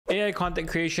AI content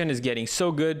creation is getting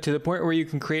so good to the point where you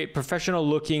can create professional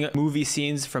looking movie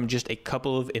scenes from just a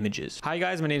couple of images. Hi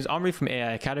guys, my name is Omri from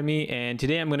AI Academy, and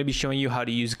today I'm going to be showing you how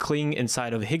to use Kling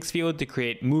inside of Higgsfield to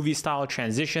create movie style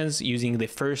transitions using the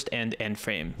first and end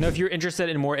frame. Now, if you're interested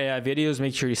in more AI videos,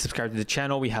 make sure you subscribe to the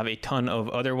channel. We have a ton of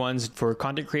other ones for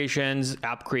content creations,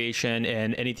 app creation,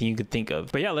 and anything you could think of.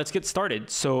 But yeah, let's get started.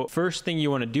 So first thing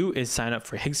you want to do is sign up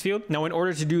for Higgsfield. Now, in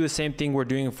order to do the same thing we're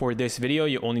doing for this video,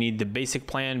 you only need the basic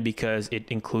plan because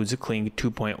it includes a Kling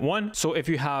 2.1. So if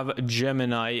you have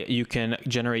Gemini, you can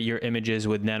generate your images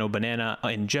with Nano Banana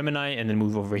in Gemini and then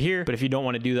move over here. But if you don't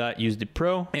want to do that, use the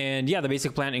Pro. And yeah, the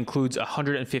basic plan includes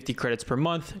 150 credits per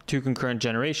month, 2 concurrent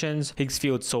generations,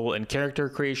 Higgsfield soul and character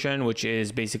creation, which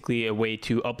is basically a way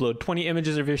to upload 20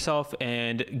 images of yourself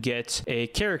and get a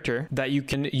character that you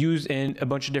can use in a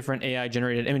bunch of different AI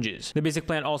generated images. The basic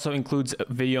plan also includes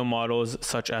video models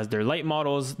such as their light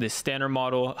models, the standard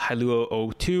model,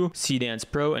 Higgsfield 2, C-Dance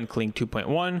Pro, and Kling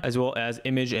 2.1, as well as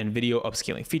image and video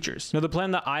upscaling features. Now, the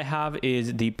plan that I have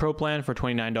is the Pro plan for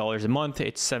 $29 a month.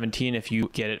 It's $17 if you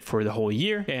get it for the whole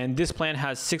year. And this plan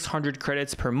has 600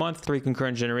 credits per month, 3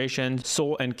 concurrent generations,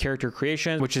 soul and character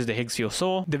creation, which is the Higgsfield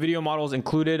soul. The video models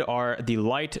included are the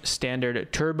Light,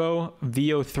 Standard, Turbo,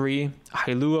 VO3,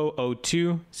 Higgsfield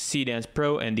 2, C-Dance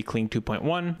Pro, and the Kling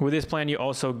 2.1. With this plan, you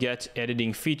also get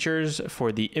editing features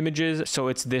for the images. So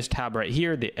it's this tab right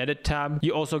here, the edit tab.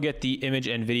 You also get the image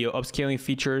and video upscaling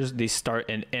features, the start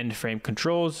and end frame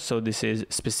controls. So this is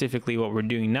specifically what we're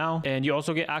doing now. And you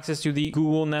also get access to the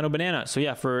Google Nano Banana. So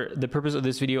yeah, for the purpose of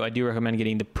this video, I do recommend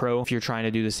getting the Pro if you're trying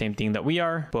to do the same thing that we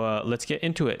are, but let's get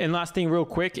into it. And last thing real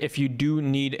quick, if you do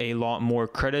need a lot more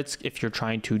credits, if you're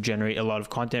trying to generate a lot of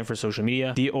content for social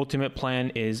media, the ultimate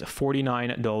plan is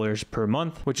 $49 per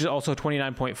month, which is also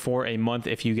 $29.4 a month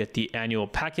if you get the annual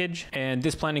package. And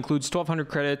this plan includes 1,200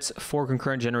 credits, 4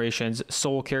 concurrent generations,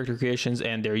 soul character creations,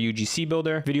 and their UGC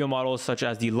builder, video models such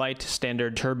as the Light,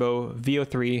 Standard, Turbo,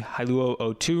 VO3,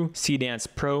 Higgsfield 2, C-Dance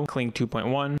Pro, Kling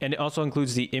 2.1, and it also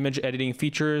includes the image editing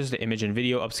features, the image and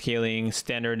video upscaling,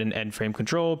 standard and end frame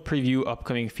control, preview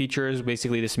upcoming features.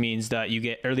 Basically, this means that you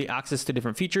get early access to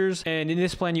different features. And in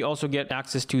this plan, you also get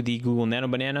access to the Google Nano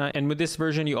Banana. And with this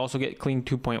version, you also get Kling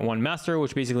 2.1 Master,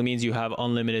 which basically means you have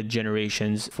unlimited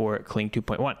generations for Kling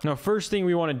 2.1. Now, first thing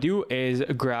we want to do is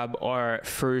grab our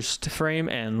first frame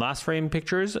and last frame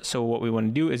pictures. So what we want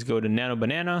to do is go to Nano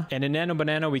Banana, and in Nano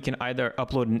Banana, we can either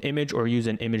upload an image or use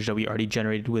an image that we already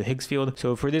generated with Higgsfield.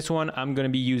 So for this one, I'm going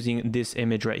to be using this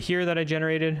image right here that I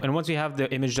generated. And once we have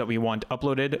the image that we want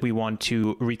uploaded, we want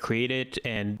to recreate it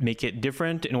and make it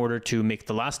different in order to make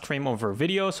the last frame of our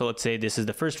video. So let's say this is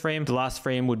the first frame. The last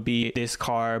frame would be this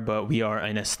car, but we are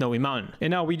in a snowy mountain.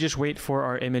 And now we just wait for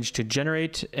our image to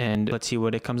generate, and let's see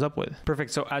what it comes up with.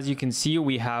 Perfect. So as you can see,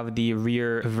 we have the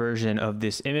rear version of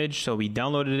this image. So we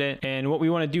downloaded it. And what we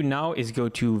want to do now is go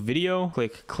to video,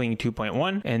 click Kling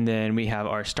 2.1, and then we have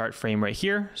our start frame right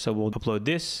here. So we'll upload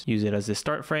this, use it as the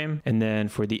start frame. And then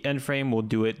for the end frame, we'll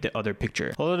do it the other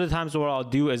picture. A lot of the times what I'll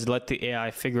do is let the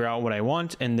AI figure out what I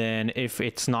want. And then if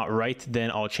it's not right,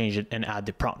 then I'll change it and add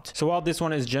the prompt. So while this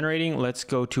one is generating, let's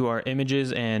go to our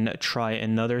images and try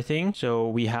another thing. So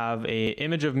we have a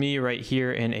image of me right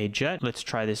here in a jet. Let's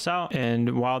try this out.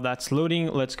 And while that's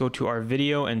loading, let's go to our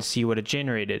video and see what it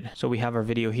generated. So we have our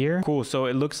video here. Cool. So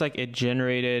it looks like it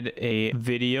generated a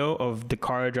video of the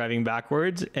car driving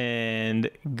backwards and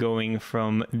going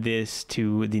from this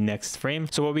to the next frame.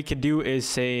 So what we could do is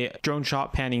say drone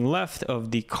shot panning left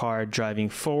of the car driving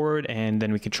forward, and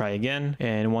then we could try again.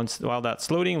 And while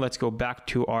that's loading, let's go back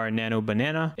to our Nano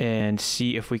Banana and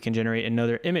see if we can generate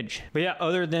another image. But yeah,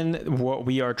 other than what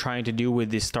we are trying to do with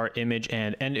the start image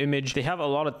and end image, they have a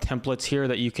lot of templates here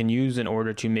that you can use in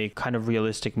order to make kind of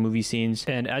realistic movie scenes.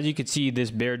 And as you can see,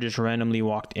 this bear just randomly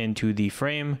walked into the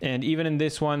frame. And even in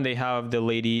this one, they have the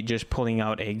lady just pulling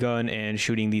out a gun and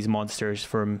shooting these monsters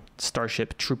from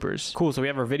Starship Troopers. Cool. So we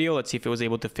have our video. Let's see if it was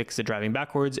able to fix the driving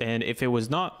backwards. And if it was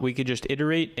not, we could just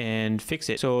iterate and fix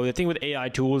it. So the thing with AI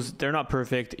tools, they're not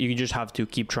perfect. You just have to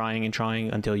keep trying and trying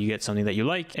until you get something that you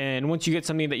like. And once you get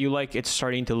something that you like, it's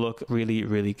starting to look really,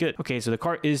 really good. Okay, so the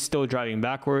car is still driving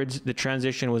backwards. The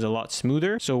transition was a lot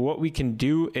smoother. So what we can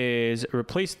do is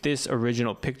replace this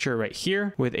original picture right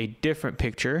here with a different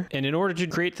picture. And in order to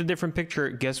create the different picture,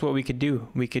 guess what we could do?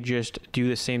 We could just do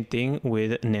the same thing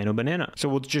with Nano Banana. So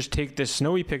we'll just take this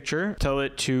snowy picture, tell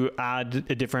it to add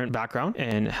a different background,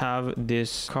 and have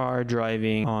this car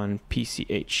driving on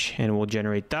PCH, and we'll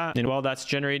generate that. And while that's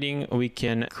generating, we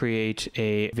can create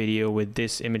a video with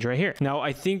this image right here. Now,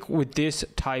 I think with this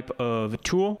type of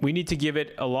tool, we need to give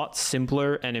it a lot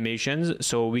simpler animations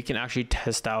so we can actually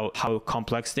test out how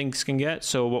complex things can get.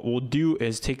 So what we'll do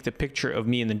is take the picture of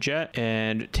me in the jet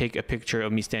and take a picture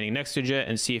of me standing next to jet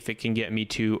and see if it can get me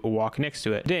to walk next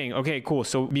to it. Dang, okay, cool.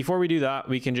 So before we do that,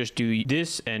 we can just do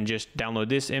this and just download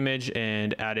this image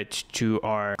and add it to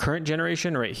our current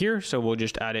generation right here. So we'll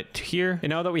just add it to here. And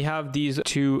now that we have these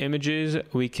two images,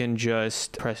 we can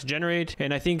just press generate.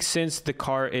 And I think since the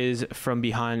car is from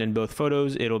behind in both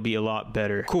photos, it'll be a lot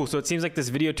better. Cool. So it seems like this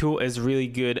video tool is really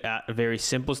good at very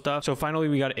simple stuff. So finally,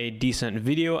 we got a decent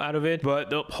video out of it. But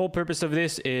the whole purpose of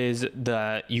this is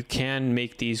that you can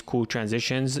make these cool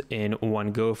transitions in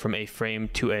one go from a frame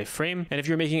to a frame. And if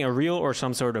you're making a reel or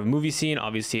some sort of movie scene,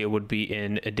 obviously it would be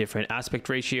in a different aspect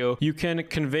ratio. You can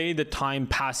convey the time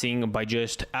passing by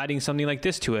just adding something like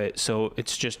this to it. So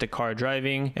it's just a car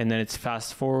driving and then it's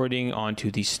fast forwarding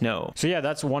onto the snow. So yeah,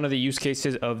 that's one of the use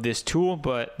cases of this tool,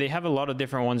 but they have a lot of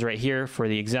different ones right here for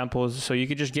the examples. So you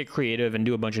could just get creative and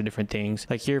do a bunch of different things.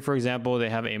 Like here, for example, they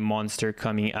have a monster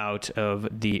coming out of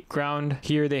the ground.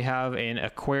 Here they have an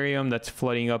aquarium that's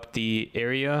flooding up the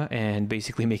area and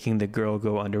basically making the girl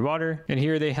go underwater. And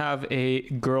here they have a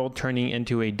girl turning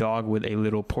into a dog with a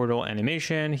little portal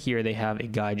animation. Here they have a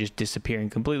guy just disappearing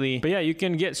completely. But yeah, you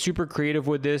can get super creative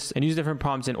with this and use different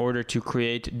prompts in order to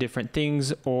create different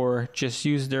things or just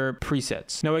use their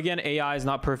presets. Now again, AI is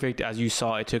not perfect. As you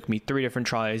saw, it took me 3 different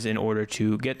tries in order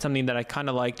to get something that I kind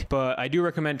of liked, but I do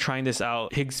recommend trying this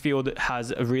out. Higgsfield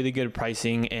has a really good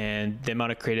pricing and the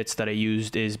amount of credits that I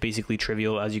used is basically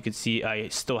trivial. As you can see, I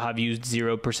still have used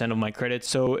 0% of my credits,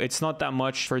 so it's not that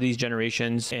much for these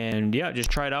generations. And yeah, just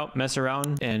try it out, mess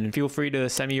around, and feel free to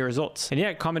send me your results. And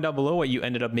yeah, comment down below what you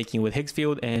ended up making with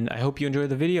Higgsfield, and I hope you enjoyed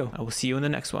the video. I will see you in the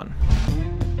next one.